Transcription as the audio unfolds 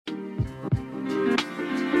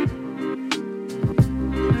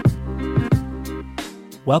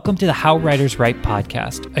Welcome to the How Writers Write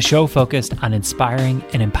podcast, a show focused on inspiring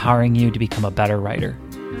and empowering you to become a better writer.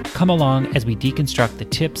 Come along as we deconstruct the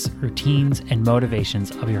tips, routines, and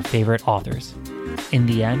motivations of your favorite authors. In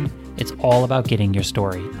the end, it's all about getting your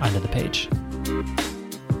story onto the page.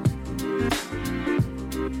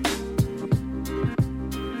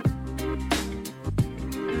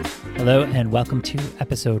 Hello, and welcome to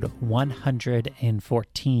episode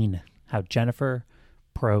 114, How Jennifer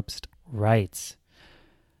Probst Writes.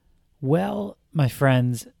 Well, my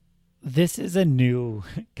friends, this is a new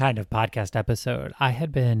kind of podcast episode. I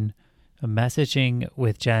had been messaging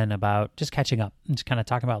with Jen about just catching up and just kind of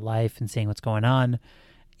talking about life and seeing what's going on.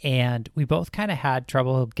 And we both kind of had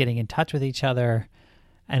trouble getting in touch with each other.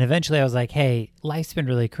 And eventually I was like, hey, life's been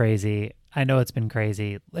really crazy. I know it's been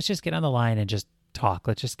crazy. Let's just get on the line and just talk.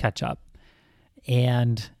 Let's just catch up.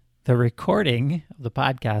 And the recording of the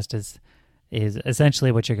podcast is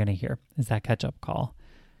essentially what you're going to hear, is that catch-up call.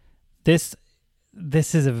 This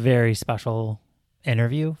is a very special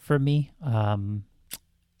interview for me. I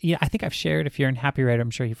think I've shared, if you're in Happy Writer, I'm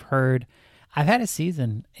sure you've heard, I've had a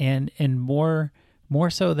season and more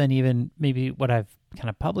so than even maybe what I've kind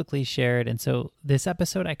of publicly shared. And so this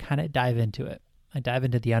episode, I kind of dive into it. I dive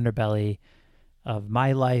into the underbelly of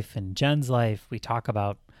my life and Jen's life. We talk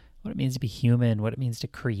about what it means to be human, what it means to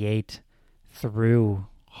create through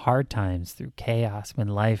hard times, through chaos, when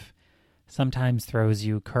life sometimes throws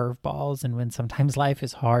you curveballs and when sometimes life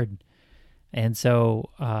is hard. And so,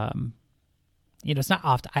 it's not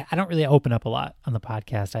often, I don't really open up a lot on the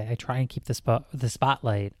podcast. I try and keep the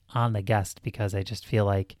spotlight on the guest because I just feel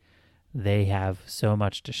like they have so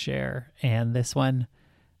much to share. And this one,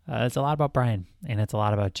 it's a lot about Brian and it's a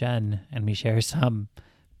lot about Jen, and we share some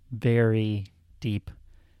very deep,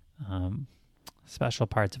 special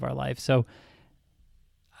parts of our life. So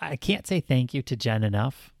I can't say thank you to Jen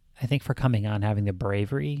enough. I think for coming on, having the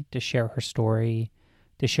bravery to share her story,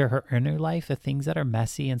 to share her inner life, the things that are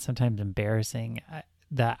messy and sometimes embarrassing,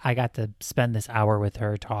 that I got to spend this hour with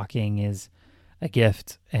her talking is a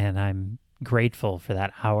gift. And I'm grateful for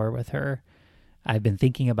that hour with her. I've been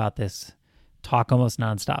thinking about this talk almost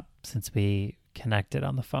nonstop since we connected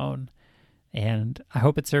on the phone. And I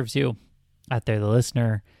hope it serves you out there, the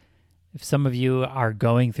listener. If some of you are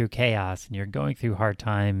going through chaos and you're going through hard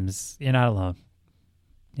times, you're not alone.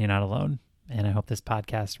 You're not alone. And I hope this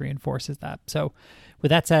podcast reinforces that. So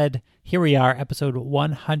with that said, here we are, episode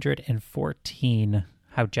 114,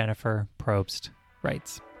 How Jennifer Probst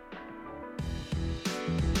Writes.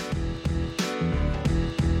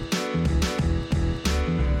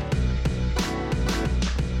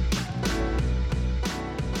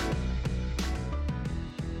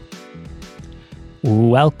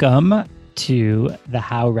 Welcome to the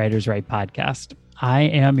How Writers Write podcast. I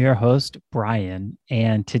am your host, Brian,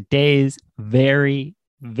 and today's very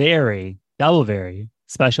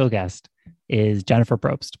special guest is Jennifer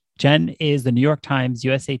Probst. Jen is the New York Times,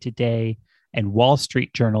 USA Today, and Wall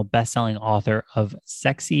Street Journal bestselling author of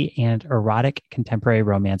sexy and erotic contemporary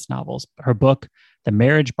romance novels. Her book, The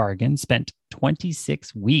Marriage Bargain, spent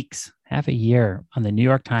 26 weeks, half a year, on the New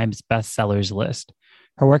York Times bestsellers list.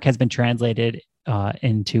 Her work has been translated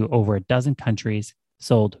into over a dozen countries,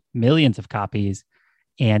 sold millions of copies,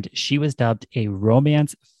 and she was dubbed a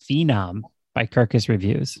romance phenom by Kirkus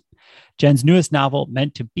Reviews. Jen's newest novel,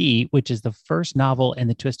 Meant to Be, which is the first novel in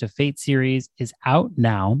the Twist of Fate series, is out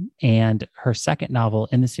now, and her second novel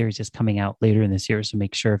in the series is coming out later in this year. So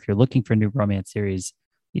make sure if you're looking for a new romance series,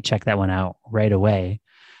 you check that one out right away.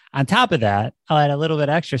 On top of that, I'll add a little bit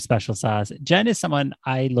extra special sauce. Jen is someone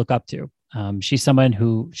I look up to. She's someone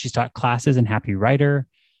who she's taught classes in Happy Writer.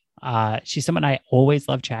 She's someone I always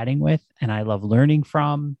love chatting with and I love learning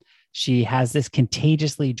from. She has this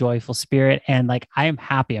contagiously joyful spirit. And I'm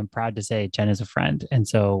proud to say Jen is a friend. And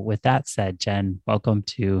so with that said, Jen, welcome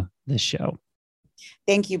to the show.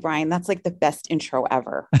 Thank you, Brian. That's like the best intro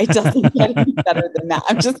ever. It doesn't get any better than that.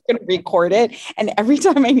 I'm just going to record it. And every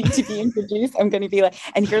time I need to be introduced, I'm going to be like,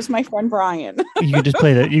 and here's my friend, Brian. You could just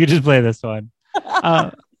play that. You could just play this one.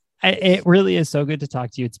 It really is so good to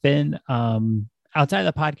talk to you. It's been outside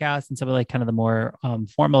of the podcast and some of kind of the more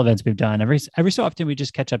formal events we've done. Every so often we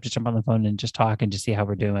just catch up, just jump on the phone and just talk and just see how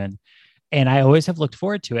we're doing. And I always have looked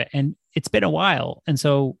forward to it. And it's been a while. And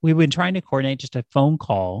so we've been trying to coordinate just a phone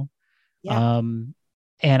call. Yeah.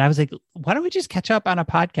 And I was like, why don't we just catch up on a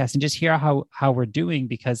podcast and just hear how we're doing?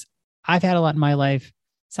 Because I've had a lot in my life.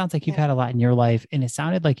 Sounds like you've had a lot in your life. And it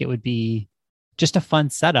sounded like it would be just a fun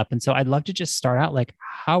setup. And so I'd love to just start out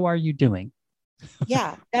how are you doing?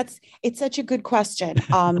 Yeah, it's such a good question.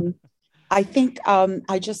 I think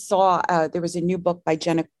I just saw there was a new book by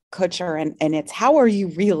Jenna Kutcher, and it's how are you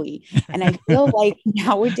really? And I feel like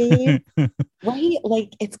nowadays, right?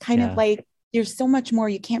 Like it's kind of Yeah. like there's so much more.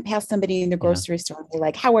 You can't pass somebody in the Yeah. grocery store and be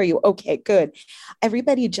like, how are you? Okay, good.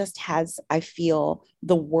 Everybody just has, I feel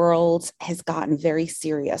the world has gotten very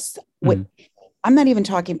serious. Mm. I'm not even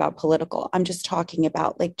talking about political. I'm just talking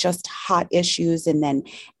about like just hot issues. And then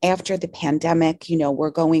after the pandemic, we're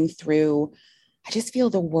going through, I just feel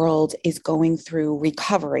the world is going through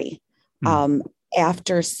recovery Mm. um,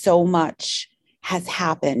 after so much has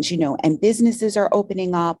happened, and businesses are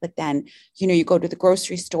opening up, but then, you go to the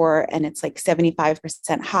grocery store and it's like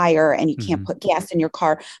 75% higher and you can't Mm-hmm. put gas in your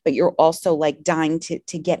car, but you're also like dying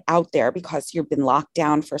to get out there because you've been locked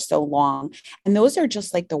down for so long. And those are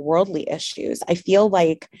just like the worldly issues. I feel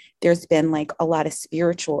like there's been like a lot of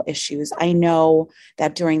spiritual issues. I know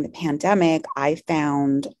that during the pandemic,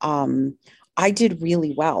 I did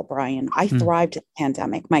really well, Brian. I Mm. thrived in the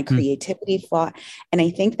pandemic. My Mm. creativity fought. And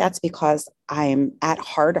I think that's because I'm at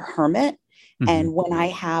heart a hermit. Mm-hmm. And when I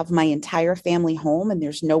have my entire family home and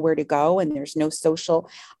there's nowhere to go and there's no social,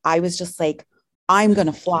 I was just like, I'm going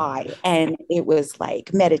to fly. And it was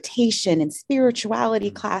like meditation and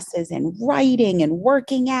spirituality classes and writing and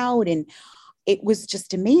working out. And it was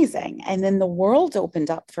just amazing. And then the world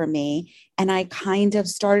opened up for me and I kind of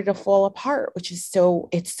started to fall apart, which is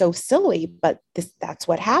it's so silly, but that's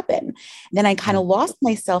what happened. And then I kind Yeah. of lost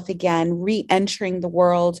myself again, re-entering the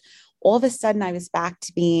world. All of a sudden I was back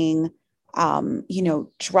to being,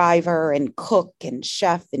 driver and cook and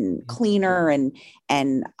chef and cleaner and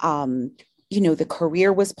the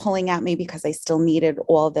career was pulling at me because I still needed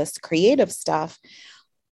all this creative stuff,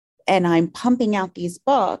 and I'm pumping out these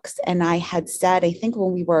books. And I had said, I think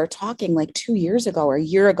when we were talking like 2 years ago or a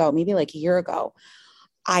year ago, maybe like a year ago,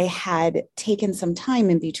 I had taken some time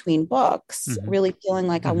in between books, Mm-hmm. really feeling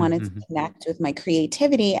like I Mm-hmm. wanted to Mm-hmm. connect with my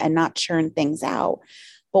creativity and not churn things out.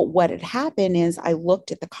 But what had happened is I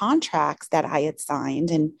looked at the contracts that I had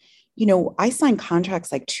signed, and I signed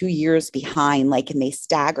contracts like 2 years behind, like, and they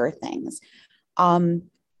stagger things. um,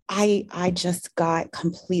 I just got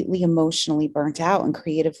completely emotionally burnt out and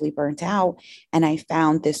creatively burnt out. And I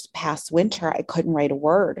found this past winter I couldn't write a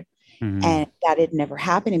word. Mm-hmm. And that had never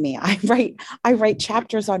happened to me. I write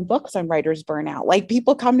chapters on books on writer's burnout. Like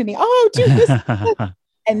people come to me, oh, do this.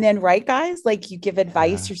 And then, right, guys, like you give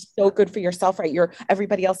advice, Yeah. you're so good for yourself, right? You're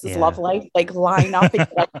everybody else's love Yeah. life, like line up and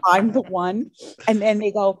you're like, I'm the one. And then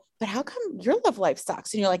they go, but how come your love life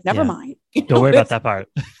sucks? And you're like, never Yeah. mind. Don't worry about that part.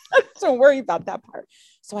 Don't worry about that part.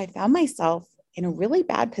 So I found myself in a really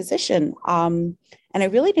bad position. And I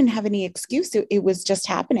really didn't have any excuse. It was just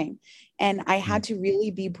happening. And I Mm. had to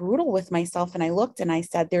really be brutal with myself. And I looked and I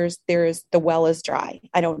said, there's the well is dry.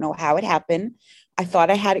 I don't know how it happened. I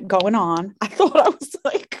thought I had it going on. I thought I was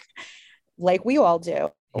like we all do.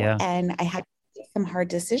 Yeah. And I had to make some hard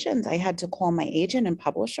decisions. I had to call my agent and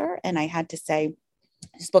publisher and I had to say,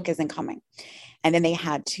 this book isn't coming. And then they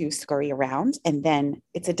had to scurry around. And then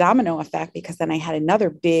it's a domino effect because then I had another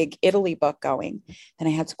big Italy book going. Then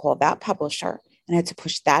I had to call that publisher and I had to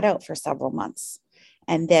push that out for several months.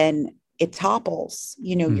 And then it topples,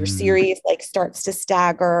 your Mm-hmm. series like starts to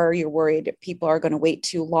stagger. You're worried people are going to wait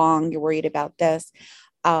too long. You're worried about this.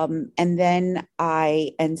 And then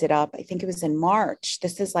I ended up, I think it was in March.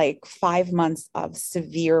 This is like 5 months of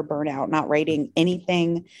severe burnout, not writing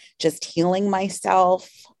anything, just healing myself.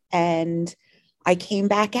 And I came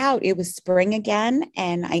back out. It was spring again.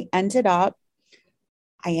 And I ended up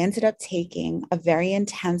taking a very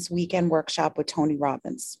intense weekend workshop with Tony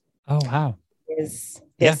Robbins. Oh, wow. Is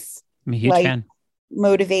Yeah. this I'm a huge life fan.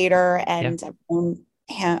 motivator, Yeah. and I've known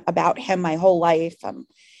about him my whole life.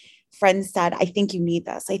 Friends said, I think you need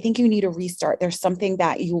this. I think you need a restart. There's something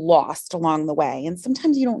that you lost along the way. And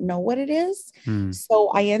sometimes you don't know what it is. Mm. So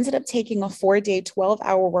I ended up taking a 4-day,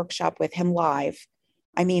 12-hour workshop with him live.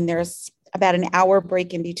 I mean, there's about an hour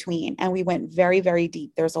break in between. And we went very, very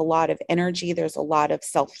deep. There's a lot of energy. There's a lot of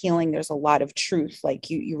self-healing. There's a lot of truth. Like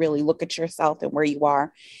you really look at yourself and where you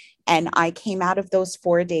are. And I came out of those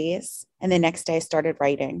 4 days. And the next day I started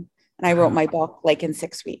writing. And I wrote my book like in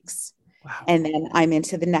 6 weeks. Wow. And then I'm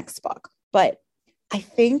into the next book. But I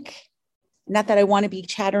think, not that I want to be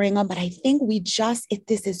chattering on, but I think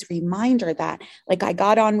this is a reminder that like I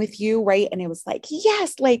got on with you, right? And it was like,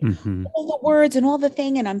 yes, like Mm-hmm. all the words and all the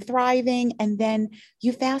thing, and I'm thriving. And then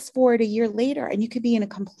you fast forward a year later and you could be in a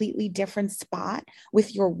completely different spot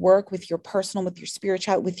with your work, with your personal, with your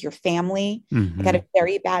spiritual, with your family. Mm-hmm. I got a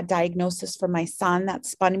very bad diagnosis for my son that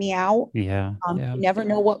spun me out. Yeah. Yeah. You never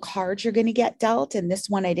know what cards you're going to get dealt. And this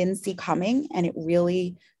one I didn't see coming. And it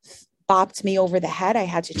really bopped me over the head. I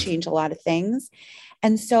had to change a lot of things.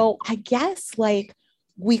 And so I guess like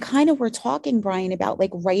we kind of were talking, Brian, about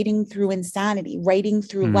like writing through insanity, writing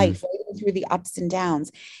through Mm, life, writing through the ups and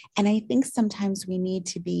downs. And I think sometimes we need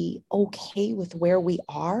to be okay with where we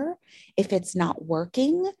are if it's not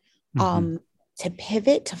working, hmm um, to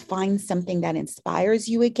pivot, to find something that inspires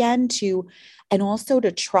you again, and also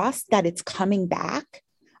to trust that it's coming back.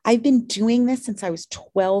 I've been doing this since I was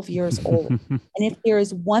 12 years old. And if there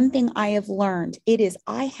is one thing I have learned, it is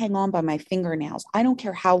I hang on by my fingernails. I don't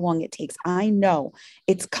care how long it takes. I know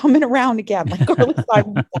it's coming around again, like Carly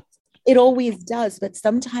Simon says. It always does. But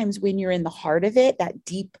sometimes when you're in the heart of it, that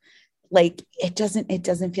deep, like it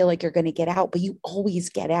doesn't feel like you're going to get out, but you always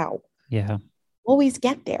get out, Yeah. always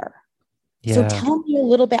get there. So Yeah. tell me a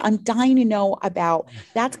little bit. I'm dying to know about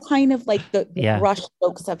that's kind of like the Yeah. brush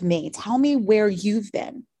strokes of me. Tell me where you've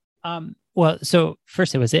been. Well, so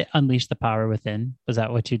first, was it Unleash the Power Within? Was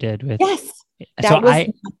that what you did with? Yes, So that was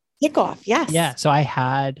I, kickoff. yeah, Yes. so I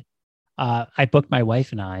had, I booked my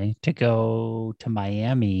wife and I to go to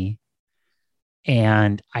Miami,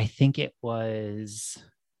 and I think it was,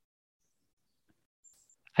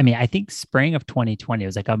 I mean, I think spring of 2020. It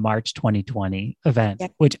was like a March 2020 event, Yeah.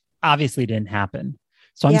 which obviously didn't happen.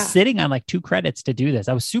 So I'm Yeah. sitting on like 2 credits to do this.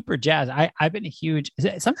 I was super jazzed. I've been a huge,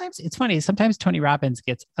 sometimes it's funny. Sometimes Tony Robbins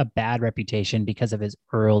gets a bad reputation because of his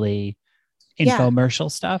early Yeah.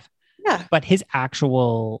 infomercial stuff, Yeah. but his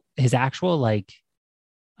actual like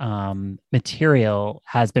material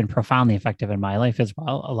has been profoundly effective in my life as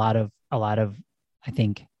well. A lot of I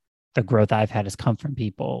think the growth I've had has come from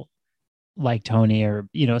people like Tony, or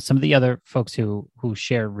some of the other folks who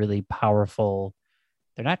share really powerful,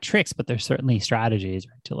 they're not tricks, but they're certainly strategies,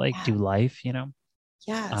 right, to like Yeah. do life. Yes.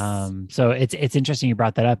 So it's interesting you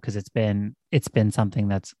brought that up, because it's been something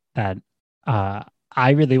that uh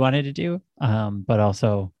I really wanted to do, but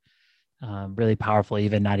also really powerful,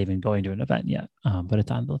 even not even going to an event yet. But it's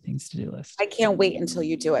on the things to do list. I can't wait until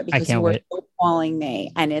you do it I because you can't were wait. so calling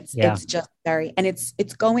me, and it's Yeah. it's just very, and it's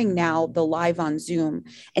going now the live on Zoom,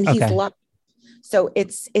 and he's Okay. loved. So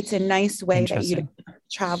it's a nice way that you Interesting. don't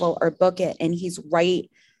travel or book it, and he's right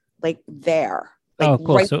like there, like Oh,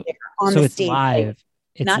 cool. right So there on so the it's stage, like live.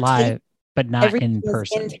 It's not tape. live, but not Everything in is in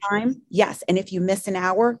person. time. Yes, and if you miss an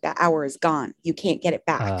hour, that hour is gone. You can't get it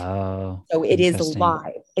back. Oh, So it is interesting.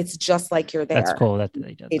 live. It's just like you're That's there. cool that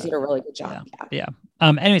they did They that. did a really good job. Yeah. Yeah.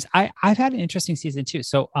 Yeah. Anyways, I've had an interesting season too.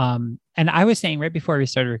 So and I was saying right before we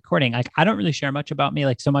started recording, like I don't really share much about me.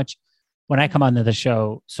 Like so much when I come onto the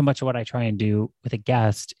show, so much of what I try and do with a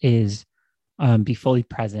guest is be fully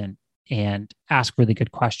present and ask really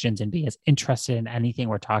good questions and be as interested in anything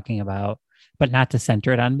we're talking about, but not to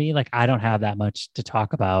center it on me. Like I don't have that much to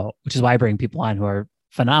talk about, which is why I bring people on who are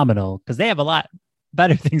phenomenal, because they have a lot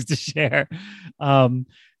better things to share. Um,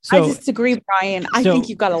 I so disagree, Brian. I think so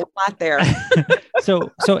you've got a lot there.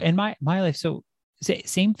 so in my life, so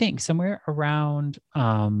same thing, somewhere around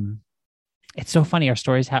it's so funny, our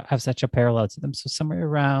stories have such a parallel to them. So somewhere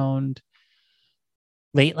around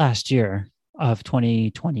late last year of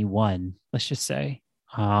 2021, let's just say,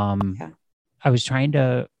 Yeah. I was trying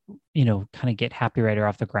to, kind of get Happy Writer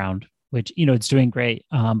off the ground, which, it's doing great.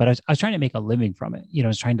 But I was trying to make a living from it. I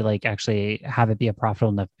was trying to like actually have it be a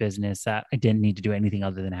profitable enough business that I didn't need to do anything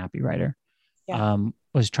other than Happy Writer. Yeah.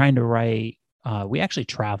 Was trying to write. We actually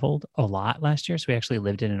traveled a lot last year. So we actually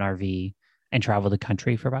lived in an RV and traveled the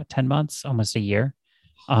country for about 10 months, almost a year,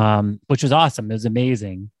 which was awesome. It was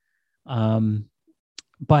amazing. Um,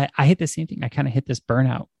 but I hit the same thing. I kind of hit this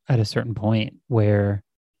burnout at a certain point where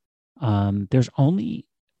there's only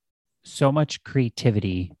so much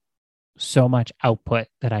creativity, so much output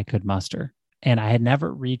that I could muster. And I had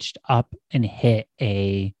never reached up and hit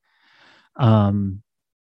a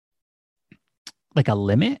like a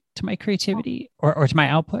limit to my creativity or to my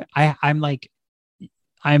output.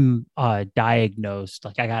 I'm diagnosed,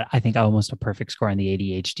 like I think almost a perfect score on the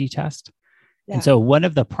ADHD test. And Yeah. so one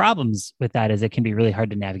of the problems with that is it can be really hard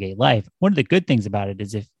to navigate life. One of the good things about it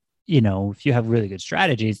is if you have really good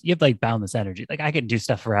strategies, you have like boundless energy. Like I can do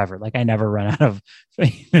stuff forever. Like I never run out of,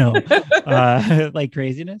 like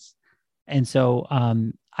craziness. And so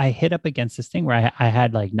I hit up against this thing where I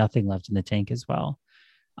had like nothing left in the tank as well.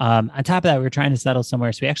 On top of that, we were trying to settle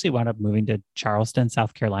somewhere. So we actually wound up moving to Charleston,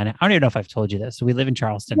 South Carolina. I don't even know if I've told you this. So we live in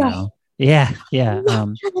Charleston Yeah. now. Yeah. Yeah.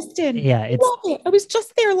 Love Charleston. Yeah. It's Love it. I was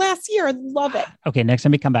just there last year. I love it. okay. Next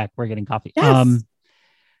time we come back, we're getting coffee. Yes.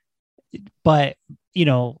 But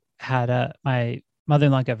had my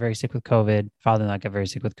mother-in-law got very sick with COVID. Father-in-law got very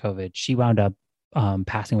sick with COVID. She wound up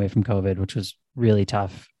passing away from COVID, which was really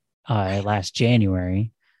tough last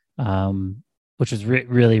January, which was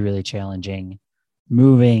really, really challenging.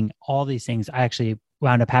 Moving, all these things. I actually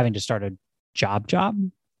wound up having to start a job.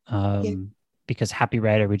 Yeah. because Happy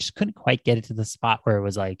Writer, we just couldn't quite get it to the spot where it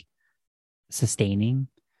was like sustaining.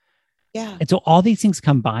 Yeah. And so all these things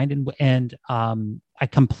combined, and I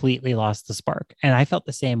completely lost the spark. And I felt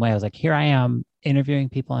the same way. I was like, here I am interviewing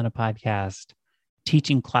people on a podcast,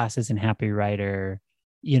 teaching classes in Happy Writer,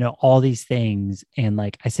 all these things. And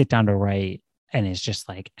like I sit down to write and it's just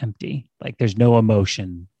like empty. Like there's no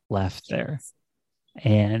emotion left there.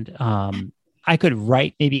 And I could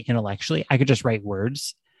write maybe intellectually. I could just write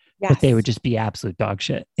words, but they would just be absolute dog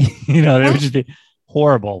shit. They would just be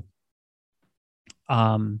horrible.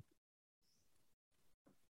 And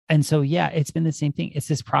so, yeah, it's been the same thing. It's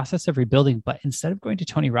this process of rebuilding. But instead of going to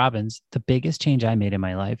Tony Robbins, the biggest change I made in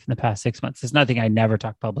my life in the past 6 months is nothing I never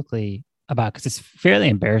talk publicly about because it's fairly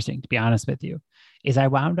embarrassing, to be honest with you, is I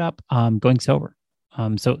wound up going sober.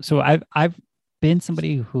 So I've been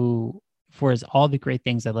somebody who, for all the great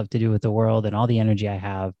things I love to do with the world and all the energy I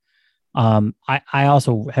have, I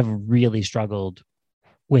also have really struggled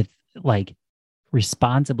with like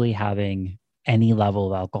responsibly having any level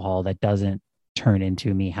of alcohol that doesn't turn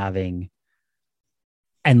into me having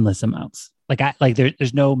endless amounts.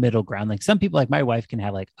 There's no middle ground. Like some people, like my wife, can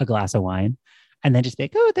have like a glass of wine and then just be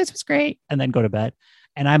like, oh, this was great, and then go to bed.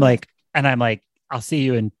 And I'm like, I'll see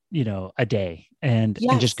you in, a day and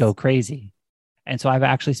just go crazy. And so I've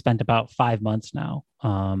actually spent about 5 months now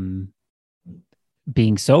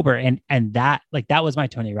being sober. And that was my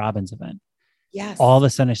Tony Robbins event. Yes. All of a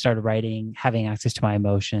sudden I started writing, having access to my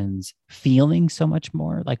emotions, feeling so much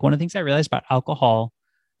more. Like one of the things I realized about alcohol,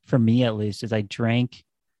 for me at least, is I drank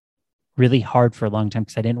really hard for a long time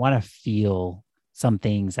because I didn't want to feel some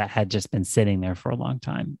things that had just been sitting there for a long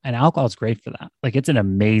time. And alcohol is great for that. Like it's an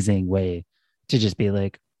amazing way to just be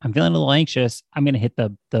like, I'm feeling a little anxious. I'm going to hit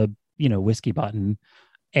the whiskey button,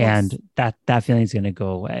 and that feeling is going to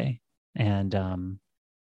go away. And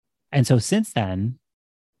so since then,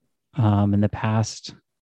 in the past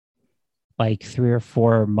like 3 or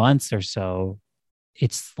 4 months or so,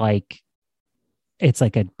 it's like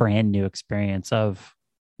a brand new experience of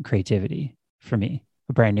creativity for me,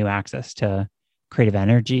 a brand new access to creative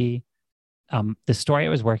energy. The story I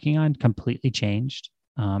was working on completely changed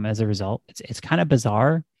as a result. It's kind of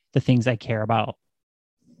bizarre, the things I care about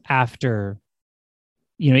after,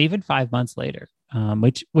 even 5 months later.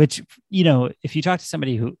 Which, if you talk to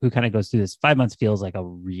somebody who kind of goes through this, 5 months feels like a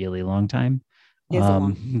really long time.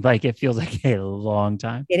 Like it feels like a long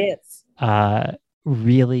time. It is.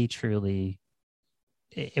 Really, truly,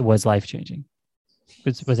 it was life-changing.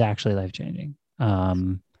 It was actually life-changing.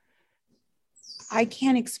 I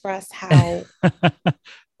can't express how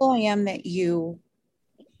I am that you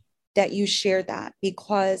share that,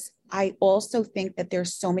 because I also think that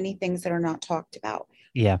there's so many things that are not talked about.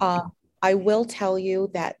 Yeah. I will tell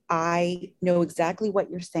you that I know exactly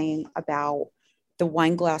what you're saying about the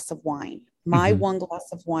wine glass of wine. My one glass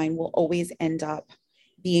of wine will always end up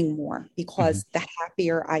being more, because the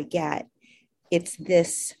happier I get, it's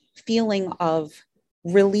this feeling of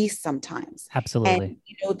release sometimes. Absolutely.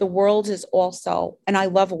 And, the world is also, and I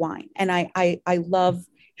love wine, and I love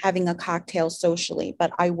having a cocktail socially,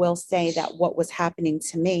 but I will say that what was happening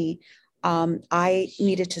to me, I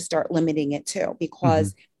needed to start limiting it too,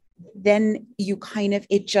 because then you kind of,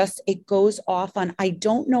 it goes off on, I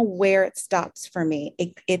don't know where it stops for me.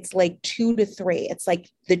 It's like 2 to 3. It's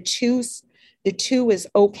like the two is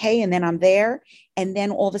okay. And then I'm there. And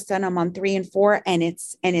then all of a sudden I'm on 3 and 4, and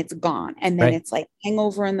it's gone. And then it's like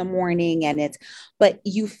hangover in the morning, but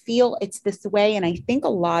you feel it's this way. And I think a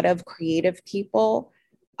lot of creative people,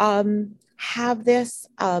 have this,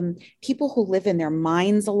 people who live in their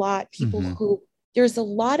minds a lot, people who, there's a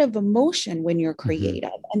lot of emotion when you're creative,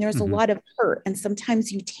 and there's a lot of hurt. And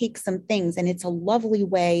sometimes you take some things, and it's a lovely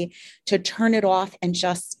way to turn it off and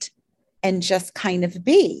just kind of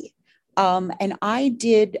be. And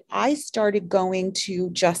I started going to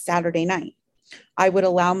just Saturday night. I would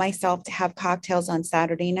allow myself to have cocktails on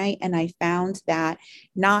Saturday night. And I found that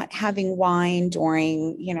not having wine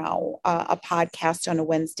during, a podcast on a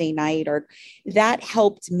Wednesday night, or that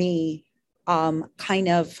helped me kind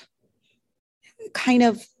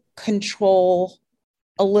of control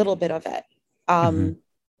a little bit of it.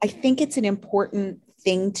 I think it's an important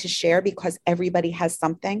thing to share, because everybody has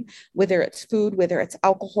something, whether it's food, whether it's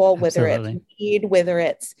alcohol, whether it's weed, whether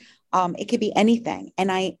it's, it could be anything.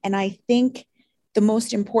 And I think the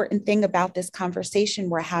most important thing about this conversation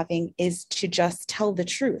we're having is to just tell the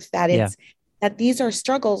truth, that that these are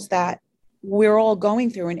struggles that we're all going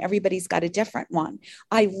through, and everybody's got a different one.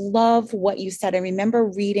 I love what you said. I remember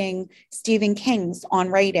reading Stephen King's On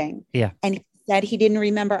Writing. Yeah. And he said he didn't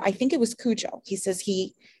remember, I think it was Cujo. He says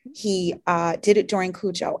he did it during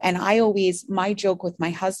Cujo. And my joke with my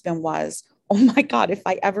husband was, oh my God, if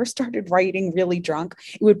I ever started writing really drunk,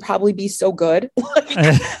 it would probably be so good.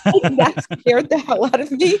 That scared the hell out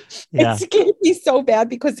of me. Yeah. It scared me so bad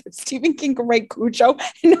because if Stephen King could write Cujo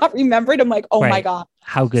and not remember it, I'm like, oh my Right. God.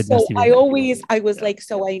 How good So must he be? I was like,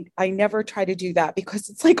 so I never try to do that because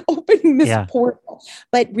it's like opening this Yeah. portal.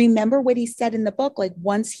 But remember what he said in the book, like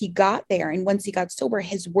once he got there and once he got sober,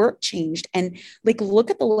 his work changed. And like, look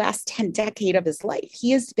at the last 10 decade of his life. He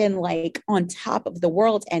has been like on top of the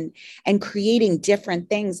world and creating different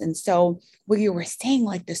things. And so where you were saying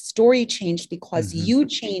like the story changed because you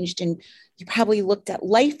changed and you probably looked at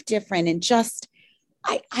life different and just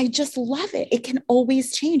I just love it. It can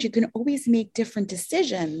always change. You can always make different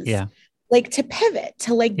decisions, Yeah. like to pivot,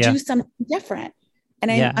 to like Yeah. do something different. And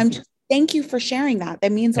Yeah. I'm just thank you for sharing that.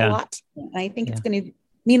 That means a Yeah. lot to me. And I think Yeah. it's going to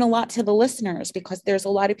mean a lot to the listeners because there's a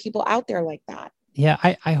lot of people out there like that. Yeah.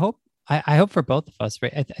 I hope I hope for both of us,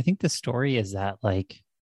 right? I think the story is that like,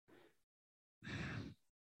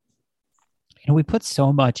 we put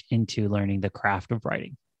so much into learning the craft of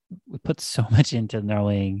writing. We put so much into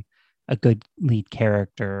knowing a good lead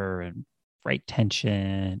character and right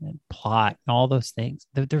tension and plot and all those things.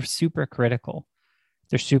 They're super critical.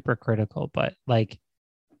 They're super critical. But like,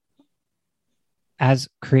 as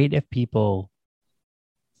creative people,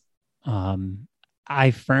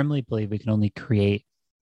 I firmly believe we can only create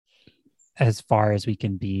as far as we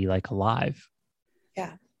can be like alive.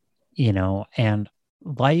 Yeah. And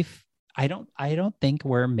life, I don't think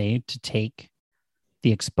we're made to take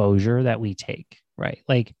the exposure that we take, right?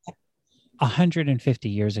 Like 150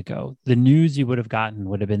 years ago, the news you would have gotten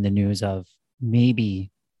would have been the news of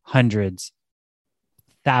maybe hundreds,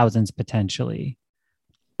 thousands potentially,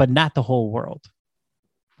 but not the whole world,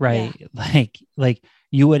 right? Yeah. Like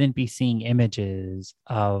you wouldn't be seeing images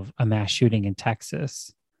of a mass shooting in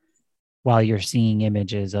Texas while you're seeing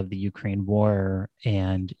images of the Ukraine war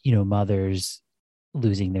and, mothers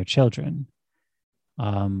losing their children.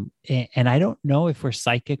 And I don't know if we're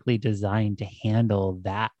psychically designed to handle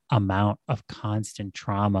that amount of constant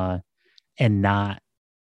trauma and not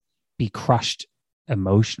be crushed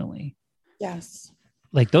emotionally. Yes.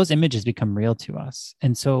 Like those images become real to us.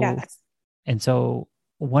 And so, Yes.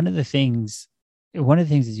 one of the things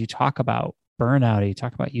is you talk about burnout, you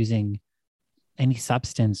talk about using any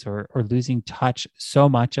substance or losing touch. So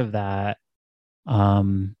much of that,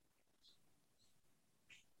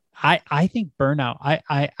 I think burnout,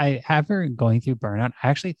 I have her going through burnout.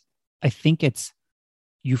 I think it's,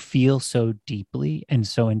 you feel so deeply and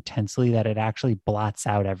so intensely that it actually blots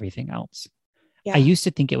out everything else. Yeah. I used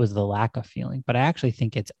to think it was the lack of feeling, but I actually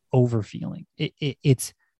think it's overfeeling.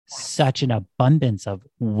 It's such an abundance of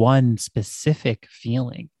one specific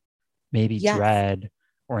feeling, maybe dread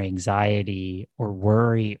or anxiety or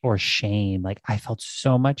worry or shame. Like I felt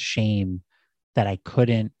so much shame that I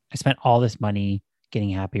spent all this money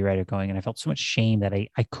getting Happy Writer going, and I felt so much shame that I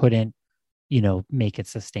couldn't, make it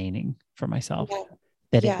sustaining for myself.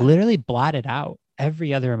 That it literally blotted out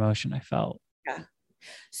every other emotion I felt. Yeah.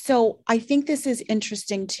 So I think this is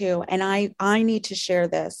interesting too. And I need to share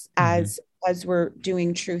this as we're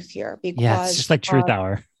doing truth here because it's just like truth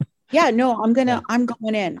hour. No, I'm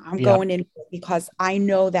going in because I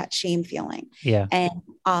know that shame feeling. Yeah. And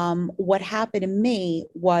what happened to me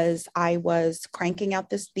was I was cranking out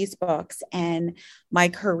these books and my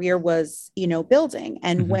career was, building.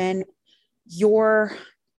 And when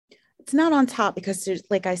it's not on top because there's,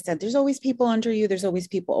 like I said, there's always people under you. There's always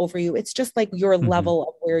people over you. It's just like your level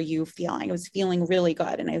of where you feeling. I was feeling really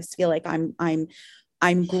good. And I just feel like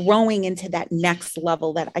I'm growing into that next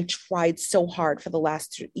level that I tried so hard for the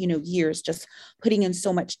last, years, just putting in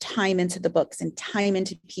so much time into the books and time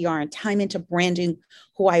into PR and time into branding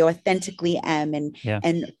who I authentically am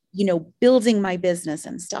and building my business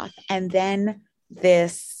and stuff. And then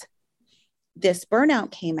this burnout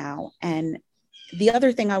came out. And the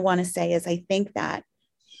other thing I want to say is I think that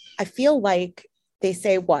I feel like they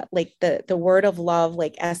say like the word of love,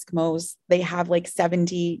 like Eskimos, they have like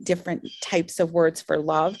 70 different types of words for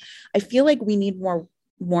love. I feel like we need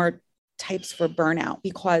more types for burnout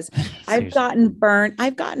because I've gotten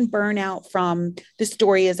burnout from the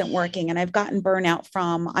story isn't working. And I've gotten burnout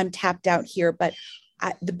from I'm tapped out here, but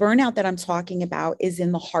the burnout that I'm talking about is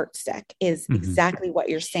in the heart sick, is exactly what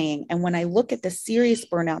you're saying. And when I look at the serious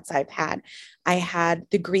burnouts I had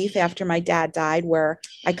the grief after my dad died, where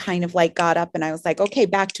I kind of like got up and I was like, okay,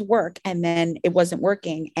 back to work. And then it wasn't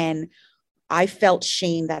working. And I felt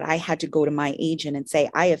shame that I had to go to my agent and say,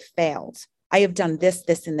 I have failed. I have done this,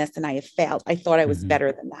 this, and this, and I have failed. I thought I was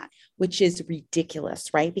better than that, which is ridiculous,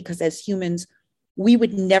 right? Because as humans, we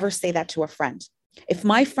would never say that to a friend. If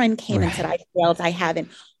my friend came and said, I failed, I haven't,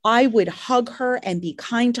 I would hug her and be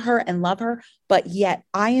kind to her and love her. But yet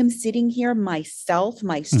I am sitting here myself,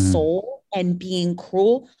 my Mm-hmm. soul, and being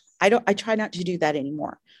cruel. I try not to do that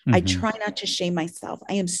anymore. I Mm-hmm. try not to shame myself.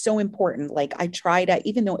 I am so important. Like I try to,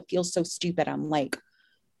 even though it feels so stupid, I'm like,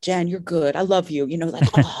 Jen, you're good. I love you. Like,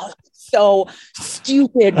 oh, so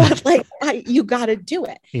stupid, but like, you got to do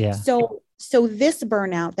it. Yeah. So this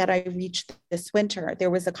burnout that I reached this winter, there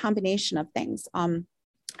was a combination of things.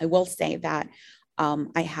 I will say that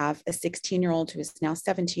I have a 16-year-old who is now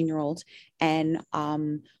 17-year-old, and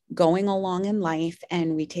going along in life,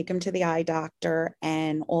 and we take him to the eye doctor,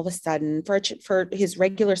 and all of a sudden, for his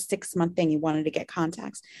regular 6-month thing, he wanted to get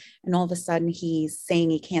contacts, and all of a sudden, he's saying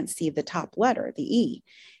he can't see the top letter, the E.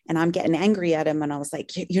 And I'm getting angry at him. And I was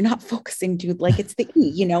like, you're not focusing, dude. Like it's the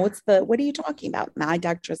E, it's what are you talking about? And the eye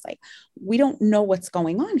doctor is like, we don't know what's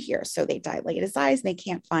going on here. So they dilate his eyes and they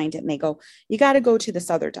can't find it. And they go, you got to go to this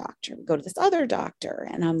other doctor. We go to this other doctor.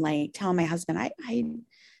 And I'm like, telling my husband, I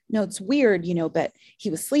know it's weird, but he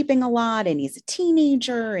was sleeping a lot and he's a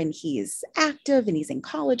teenager and he's active and he's in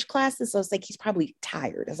college classes. So it's like, he's probably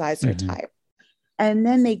tired. His eyes are Mm-hmm. tired. And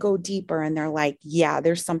then they go deeper and they're like, yeah,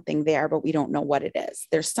 there's something there, but we don't know what it is.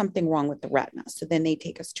 There's something wrong with the retina. So then they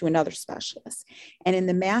take us to another specialist. And in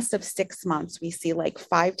the mass of 6 months, we see like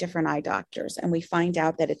 5 different eye doctors, and we find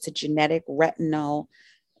out that it's a genetic retinal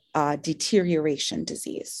deterioration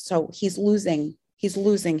disease. So he's losing his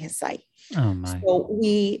sight. Oh my. So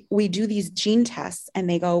we do these gene tests, and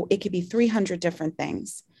they go, it could be 300 different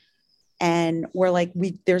things. And we're like,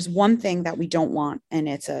 there's one thing that we don't want, and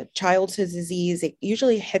it's a childhood disease. It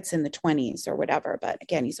usually hits in the 20s or whatever, but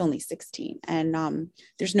again, he's only 16, and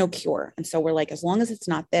there's no cure. And so we're like, as long as it's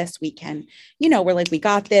not this, we can, we're like, we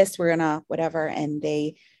got this, we're gonna whatever. And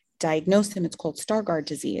they diagnose him. It's called Stargardt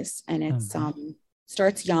disease, and it's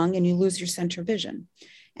starts young, and you lose your center vision.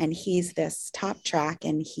 And he's this top track,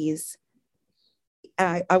 and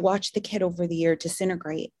I watched the kid over the year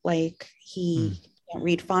disintegrate. Like he can't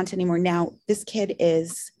read font anymore. Now, this kid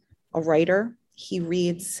is a writer. He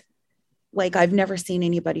reads like I've never seen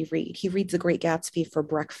anybody read. He reads The Great Gatsby for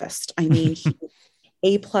breakfast. I mean, he's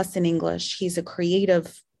A+ in English. He's a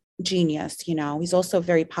creative genius. He's also a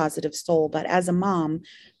very positive soul. But as a mom,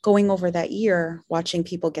 going over that year, watching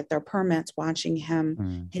people get their permits, watching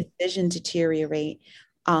his vision deteriorate,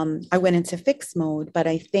 I went into fix mode. But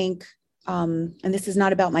I think, and this is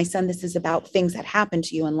not about my son, this is about things that happen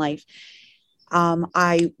to you in life.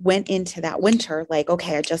 I went into that winter like,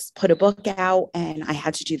 okay, I just put a book out, and I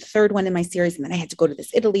had to do the 3rd one in my series. And then I had to go to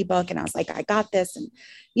this Italy book, and I was like, I got this. And,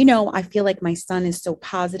 I feel like my son is so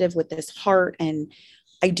positive with this heart. And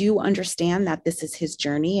I do understand that this is his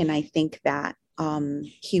journey. And I think that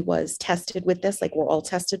he was tested with this, like we're all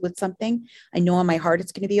tested with something. I know in my heart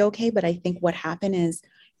it's going to be okay. But I think what happened is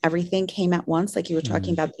everything came at once. Like you were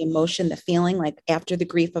talking about the emotion, the feeling, like after the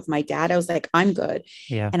grief of my dad, I was like, I'm good.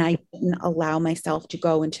 Yeah. And I didn't allow myself to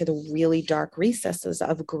go into the really dark recesses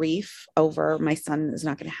of grief over my son is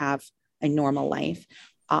not going to have a normal life.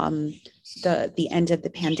 The end of the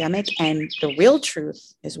pandemic, and the real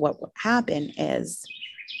truth is what happened is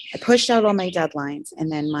I pushed out all my deadlines,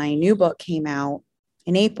 and then my new book came out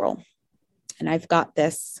in April, and I've got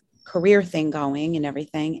this career thing going and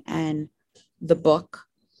everything. And the book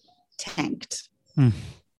tanked.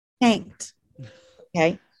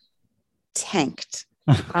 Okay. Tanked.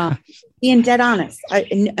 Being dead honest.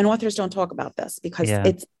 And authors don't talk about this because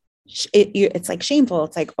it's like shameful.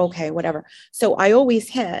 It's like, okay, whatever. So I always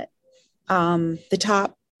hit the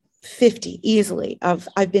top 50 easily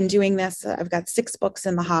I've been doing this. I've got 6 books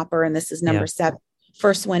in the hopper, and this is number 7.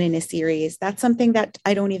 First one in a series. That's something that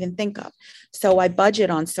I don't even think of. So I budget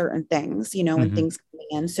on certain things, and things coming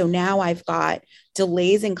in. So now I've got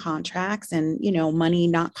delays in contracts and, money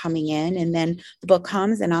not coming in. And then the book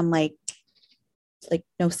comes and I'm like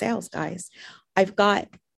no sales, guys. I've got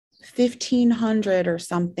 1,500 or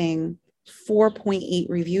something, 4.8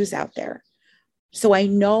 reviews out there. So I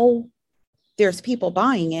know there's people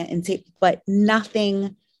buying it but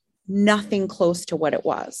nothing close to what it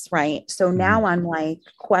was. Right. So now I'm like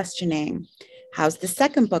questioning, how's the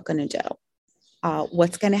second book going to do?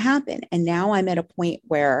 What's going to happen? And now I'm at a point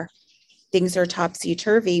where things are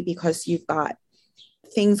topsy-turvy because you've got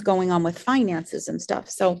things going on with finances and stuff.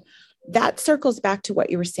 So that circles back to what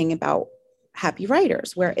you were saying about happy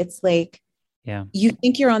writers, where it's like, you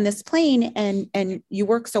think you're on this plane and you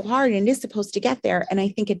work so hard and it is supposed to get there. And I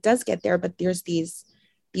think it does get there, but there's these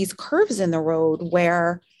curves in the road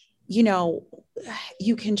where,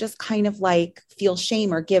 you can just kind of like feel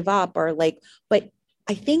shame or give up or like, but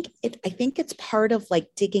I think it's part of like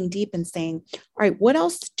digging deep and saying, all right, what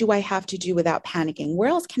else do I have to do without panicking? Where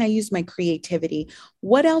else can I use my creativity?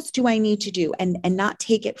 What else do I need to do? And not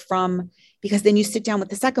take it from, because then you sit down with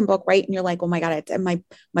the second book, right? And you're like, oh my God, it's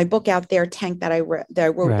my book out there, Tank, that I wrote eight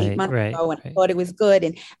Right, months right, ago, and I right. thought it was good.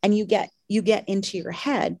 And you get into your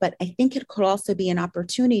head. But I think it could also be an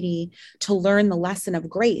opportunity to learn the lesson of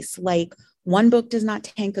grace. Like, one book does not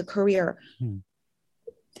tank a career. Hmm.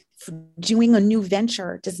 Doing a new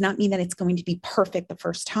venture does not mean that it's going to be perfect the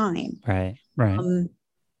first time. Right, right. Um,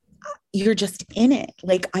 you're just in it.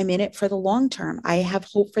 Like, I'm in it for the long term. I have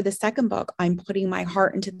hope for the second book. I'm putting my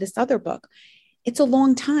heart into this other book. It's a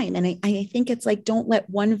long time. And I think it's like, don't let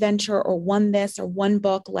one venture or one this or one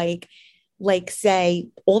book like say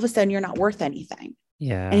all of a sudden you're not worth anything.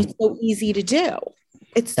 Yeah. And it's so easy to do.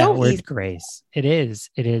 It's That so word easy. grace. It is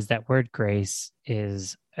that word grace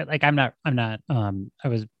is like, I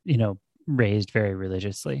was, raised very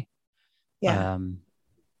religiously. Yeah. Um,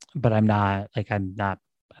 but I'm not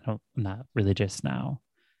religious now.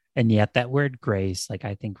 And yet that word grace, like,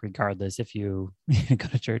 I think regardless if you go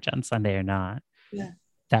to church on Sunday or not, Yeah.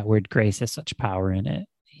 that word grace has such power in it,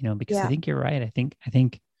 because I Yeah. think you're right. I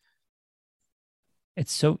think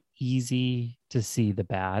it's so easy to see the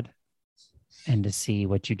bad and to see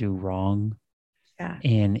what you do wrong. Yeah.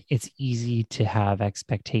 And it's easy to have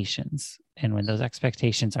expectations. And when those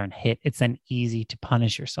expectations aren't hit, it's then easy to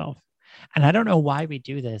punish yourself. And I don't know why we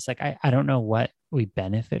do this. Like, I don't know what we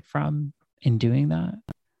benefit from in doing that.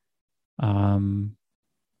 Um,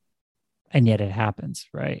 and yet it happens,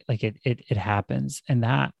 right? Like it happens. And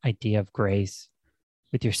that idea of grace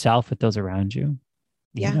with yourself, with those around you,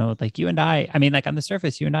 Yeah. like you and I mean, like on the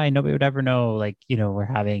surface, you and I, nobody would ever know, like, we're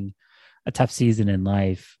having a tough season in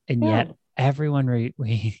life. And yet No. everyone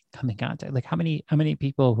we come in contact, like how many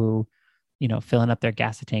people who, filling up their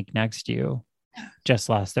gas tank next to you just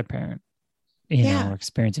lost their parent, Yeah. or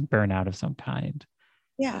experiencing burnout of some kind.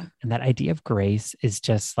 Yeah. And that idea of grace is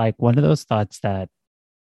just like one of those thoughts that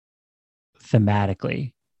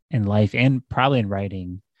thematically in life and probably in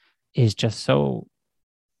writing is just so,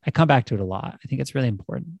 I come back to it a lot. I think it's really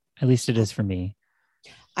important. At least it is for me.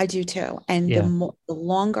 I do too. And Yeah. the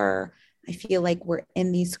longer I feel like we're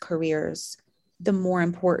in these careers, the more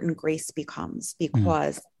important grace becomes, Mm.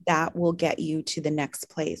 because that will get you to the next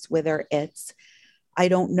place, whether it's, I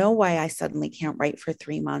don't know why I suddenly can't write for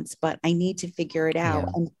 3 months, but I need to figure it out.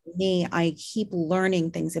 Yeah. And for me, I keep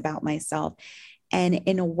learning things about myself. And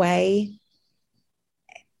in a way,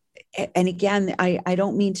 and again, I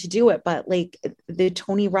don't mean to do it, but like the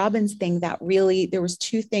Tony Robbins thing, that really, there was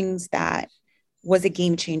two things that was a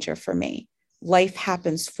game changer for me. Life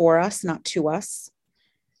happens for us, not to us.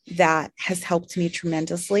 That has helped me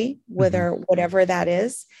tremendously, Mm-hmm. whatever that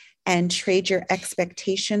is. And trade your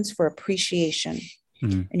expectations for appreciation,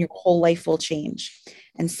 Mm. and your whole life will change.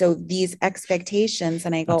 And so these expectations,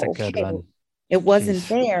 and I That's go, a good okay, one. it wasn't Jeez.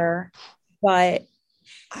 there, but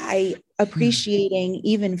I appreciating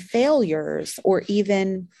even failures, or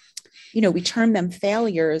even, we term them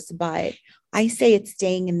failures, but I say it's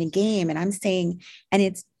staying in the game. And I'm saying, and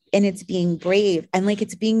it's being brave, and like,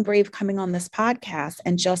 it's being brave coming on this podcast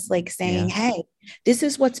and just like saying, Yeah. hey, this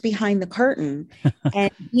is what's behind the curtain,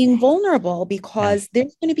 and being vulnerable, Yeah. because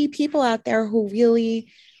there's going to be people out there who really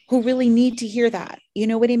need to hear that. You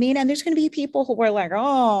know what I mean? And there's going to be people who are like,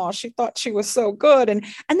 oh, she thought she was so good. And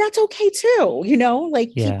that's okay too.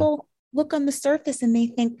 Like, Yeah. people look on the surface and they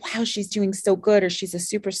think, wow, she's doing so good, or she's a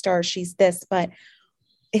superstar, she's this, but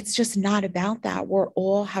it's just not about that. We're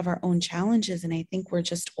all have our own challenges. And I think we're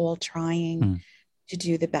just all trying Mm. to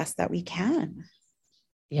do the best that we can.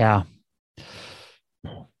 Yeah.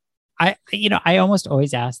 I almost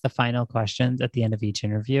always ask the final questions at the end of each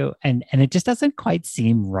interview, and it just doesn't quite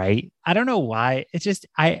seem right. I don't know why. It's just,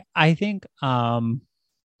 I think, I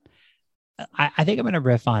think I'm going to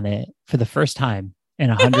riff on it for the first time in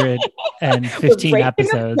We're 115 breaking up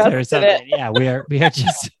episodes just or in it. something. Yeah, we are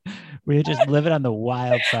just we are just living on the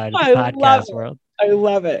wild side of the I love podcast it. world. I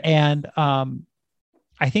love it. And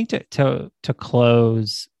I think to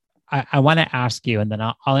close, I want to ask you, and then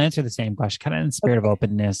I'll answer the same question, kind of in the spirit of Okay.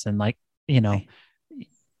 openness, and like, Okay.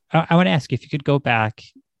 I want to ask you if you could go back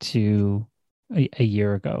to a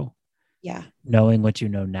year ago, Yeah. knowing what you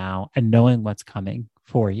know now and knowing what's coming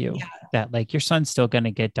for you, Yeah. that like your son's still going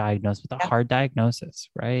to get diagnosed with a Yeah. hard diagnosis,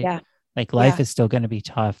 right? Yeah. Like Yeah. life is still going to be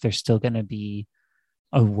tough. There's still going to be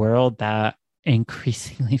a world that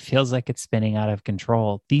increasingly feels like it's spinning out of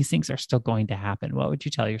control. These things are still going to happen. What would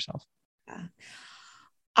you tell yourself? Yeah.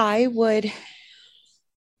 I would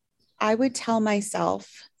I would tell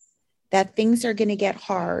myself that things are going to get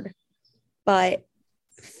hard, but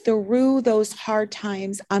through those hard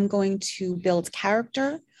times, I'm going to build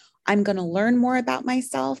character. I'm going to learn more about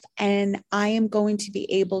myself, and I am going to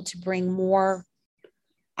be able to bring more.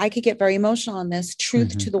 I could get very emotional on this truth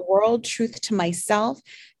Mm-hmm. to the world, truth to myself.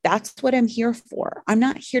 That's what I'm here for. I'm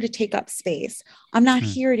not here to take up space. I'm not Mm.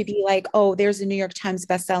 here to be like, oh, there's a New York Times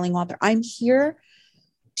bestselling author. I'm here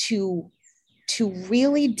to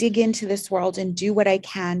really dig into this world and do what I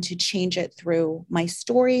can to change it through my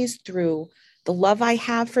stories, through the love I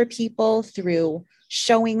have for people, through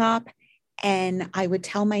showing up. And I would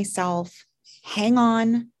tell myself, hang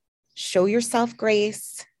on, show yourself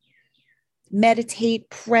grace, meditate,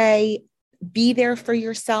 pray, be there for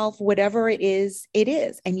yourself, whatever it is,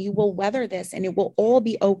 and you will weather this and it will all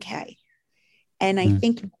be okay. And I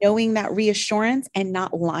think knowing that reassurance and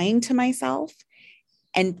not lying to myself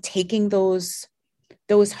and taking those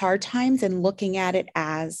hard times and looking at it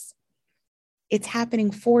as it's happening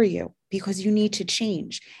for you because you need to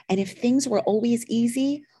change. And if things were always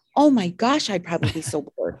easy, oh my gosh, I'd probably be so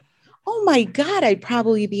bored. Oh my God, I'd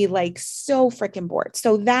probably be like so freaking bored.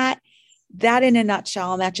 So that in a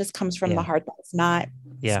nutshell, and that just comes from the heart. That's not,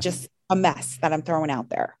 it's just a mess that I'm throwing out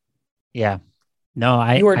there. Yeah. No,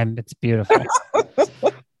 it's beautiful.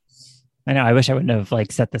 I know. I wish I wouldn't have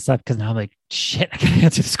like set this up because now I'm like, shit, I gotta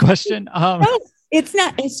answer this question. No, it's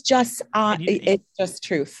not. It's just it's just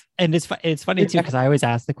truth. And it's funny too because I always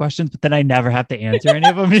ask the questions, but then I never have to answer any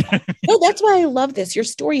of them. No, that's why I love this. Your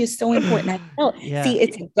story is so important. See,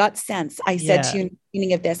 it's a gut sense. I said to you in the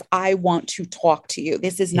beginning of this, I want to talk to you.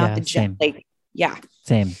 This is not the same.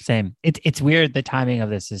 Same. It's weird. The timing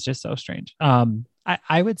of this is just so strange.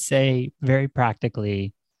 I would say very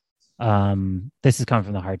practically. This is coming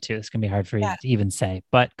from the heart too. This can be hard for you to even say,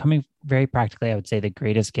 but coming very practically, I would say the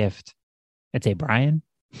greatest gift. I'd say, Brian,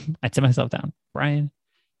 I'd sit myself down. Brian,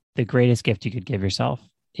 the greatest gift you could give yourself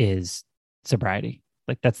is sobriety.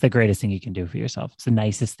 Like that's the greatest thing you can do for yourself. It's the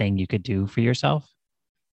nicest thing you could do for yourself.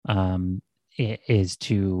 It is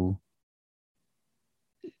to,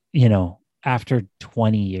 after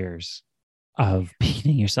 20 years of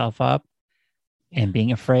beating yourself up and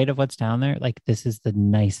being afraid of what's down there, like this is the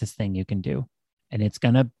nicest thing you can do. And it's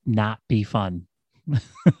going to not be fun.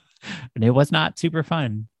 And it was not super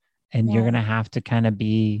fun. And you're going to have to kind of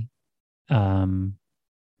be, you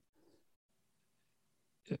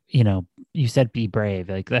said be brave.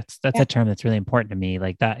 Like that's a term that's really important to me.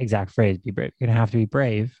 Like that exact phrase, be brave. You're going to have to be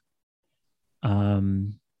brave.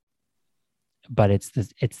 But it's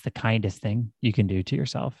the kindest thing you can do to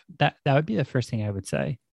yourself. That would be the first thing I would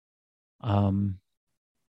say. Damn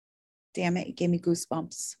it. It gave me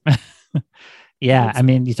goosebumps. Yeah. I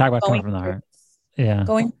mean, you talk about coming from the heart. Yeah.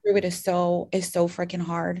 Going through it is so freaking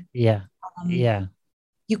hard. Yeah. You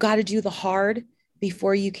got to do the hard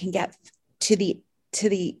before you can get to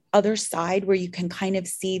the other side where you can kind of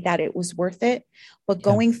see that it was worth it. But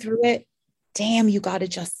going through it, damn, you got to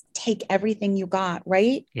just take everything you got,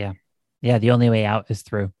 right? Yeah. Yeah. The only way out is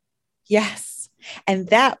through. Yes. And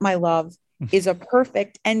that, my love, is a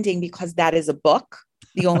perfect ending because that is a book.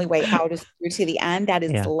 The only way out is through to the end. That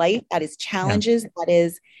is life. That is challenges. That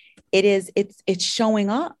is, it's showing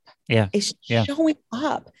up. Yeah. It's showing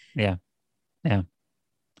up. Yeah. Yeah.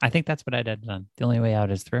 I think that's what I'd have done. The only way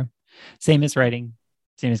out is through. Same as writing,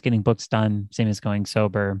 same as getting books done, same as going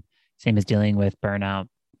sober, same as dealing with burnout.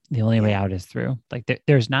 The only way out is through. Like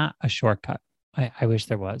there's not a shortcut. I wish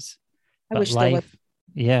there was. I wish there was.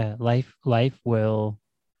 Yeah, life will,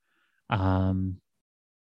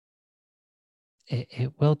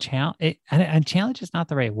 it will challenge it, and challenge is not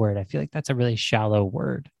the right word. I feel like that's a really shallow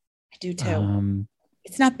word. I do too.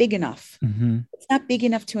 It's not big enough. Mm-hmm. It's not big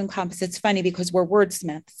enough to encompass. It's funny because we're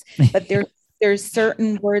wordsmiths, but there's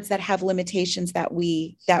certain words that have limitations that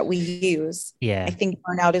we use. Yeah. I think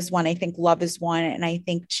burnout is one. I think love is one. And I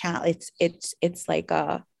think it's like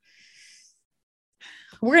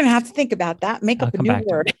we're going to have to think about that. Make up a new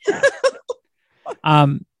word.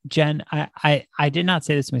 Jen, I did not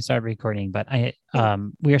say this when we started recording, but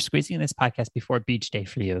we are squeezing this podcast before beach day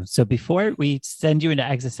for you. So before we send you into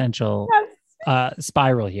existential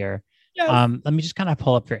spiral here, let me just kind of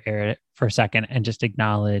pull up your air for a second and just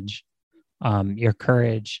acknowledge your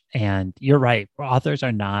courage. And you're right. Authors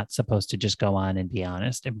are not supposed to just go on and be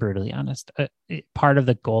honest and brutally honest. Part of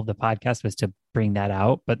the goal of the podcast was to bring that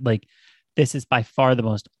out, but like this is by far the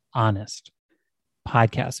most honest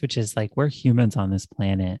podcast, which is like we're humans on this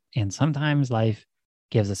planet, and sometimes life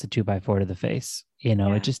gives us a 2x4 to the face.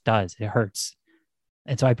 It just does. It hurts.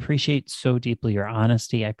 And so I appreciate so deeply your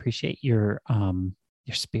honesty. I appreciate your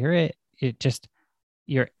spirit.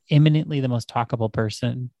 You're imminently the most talkable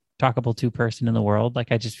to person in the world.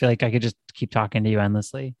 Like I just feel like I could just keep talking to you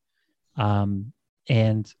endlessly.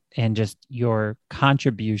 and just your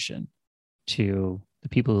contribution to the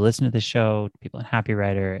people who listen to the show, people in Happy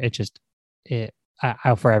Writer.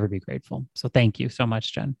 I'll forever be grateful. So thank you so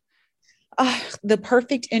much, Jen. The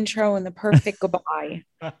perfect intro and the perfect goodbye.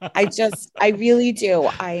 I really do.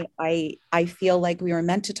 I feel like we were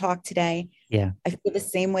meant to talk today. Yeah. I feel the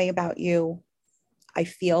same way about you. I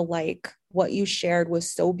feel like what you shared was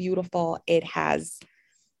so beautiful. It has,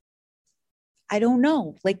 I don't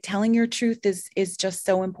know, like telling your truth is just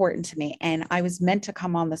so important to me. And I was meant to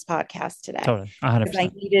come on this podcast today. Totally.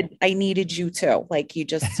 100%. I needed you too. Like you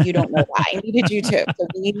don't know why. I needed you too. So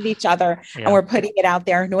we needed each other and we're putting it out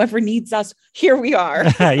there. And whoever needs us, here we are.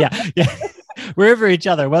 Yeah. We're here for each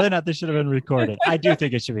other, whether or not this should have been recorded. I do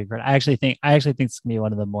think it should be recorded. I actually think it's gonna be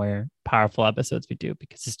one of the more powerful episodes we do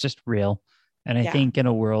because it's just real. And I think in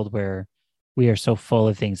a world where we are so full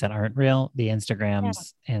of things that aren't real, the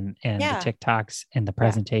Instagrams and the TikToks and the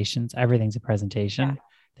presentations, everything's a presentation. I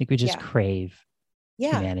think we just crave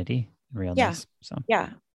humanity and realness.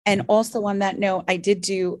 And also on that note, I did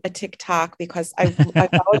do a TikTok because I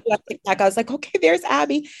followed you on TikTok. I was like, okay, there's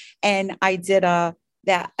Abby. And I did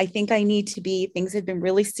that I think I need to be, things have been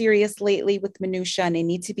really serious lately with minutia and I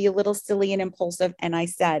need to be a little silly and impulsive. And I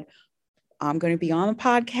said, I'm going to be on a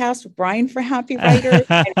podcast with Brian for Happy Writer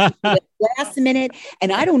last minute.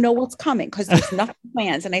 And I don't know what's coming because there's nothing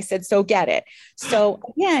planned. And I said, so get it. So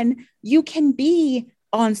again, you can be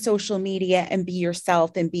on social media and be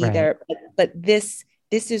yourself and be there. But this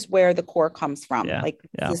is where the core comes from. This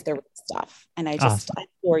is the real stuff. And I just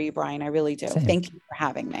adore you, Brian. I really do. Same. Thank you for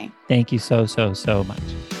having me. Thank you so much.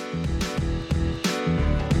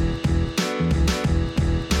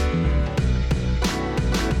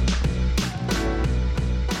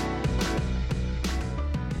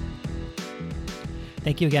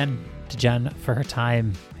 Thank you again to Jen for her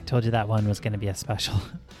time. I told you that one was going to be a special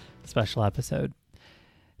episode.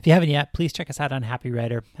 If you haven't yet, please check us out on Happy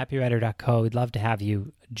Writer, happywriter.co. We'd love to have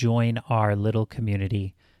you join our little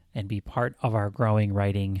community and be part of our growing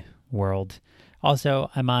writing world. Also,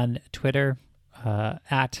 I'm on Twitter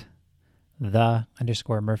at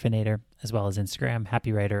 @the_Murfinator, as well as Instagram,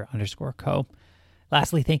 happywriter_co.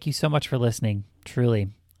 Lastly, thank you so much for listening. Truly,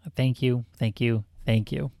 thank you.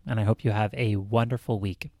 And I hope you have a wonderful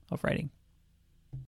week of writing.